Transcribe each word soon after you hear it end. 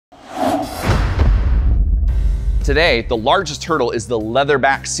Today, the largest turtle is the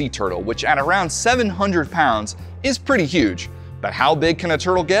leatherback sea turtle, which at around 700 pounds is pretty huge. But how big can a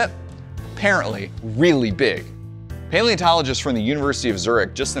turtle get? Apparently, really big. Paleontologists from the University of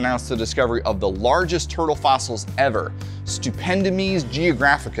Zurich just announced the discovery of the largest turtle fossils ever. Stupendemys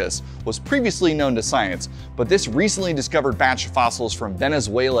geographicus was previously known to science, but this recently discovered batch of fossils from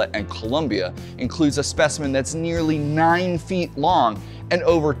Venezuela and Columbia includes a specimen that's nearly 9 feet long and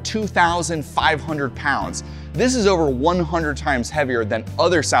over 2,500 pounds. This is over 100 times heavier than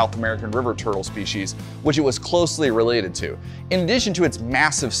other South American river turtle species, which it was closely related to. In addition to its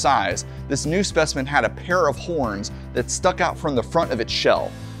massive size, this new specimen had a pair of horns that stuck out from the front of its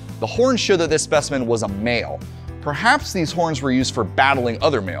shell. The horns show that this specimen was a male. Perhaps these horns were used for battling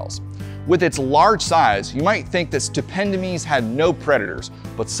other males. With its large size, you might think that Stupendemys had no predators,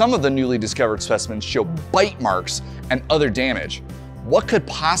 but some of the newly discovered specimens show bite marks and other damage. What could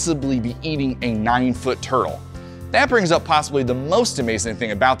possibly be eating a 9-foot turtle? That brings up possibly the most amazing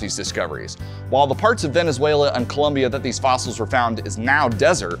thing about these discoveries. While the parts of Venezuela and Colombia that these fossils were found is now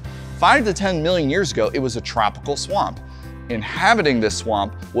desert, 5 to 10 million years ago it was a tropical swamp. Inhabiting this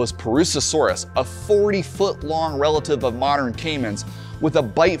swamp was Parusasaurus, a 40-foot long relative of modern caimans with a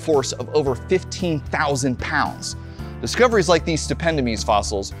bite force of over 15,000 pounds. Discoveries like these Stupendemys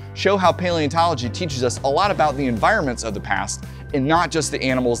fossils show how paleontology teaches us a lot about the environments of the past and not just the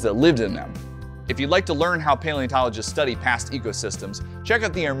animals that lived in them. If you'd like to learn how paleontologists study past ecosystems, check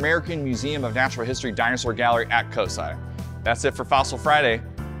out the American Museum of Natural History Dinosaur Gallery at COSI. That's it for Fossil Friday.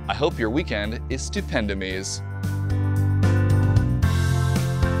 I hope your weekend is Stupendemys.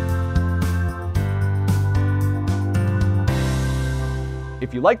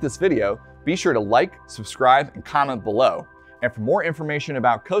 If you like this video, be sure to like, subscribe, and comment below. And for more information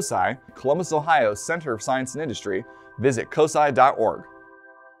about COSI, Columbus, Ohio's Center of Science and Industry, visit cosi.org.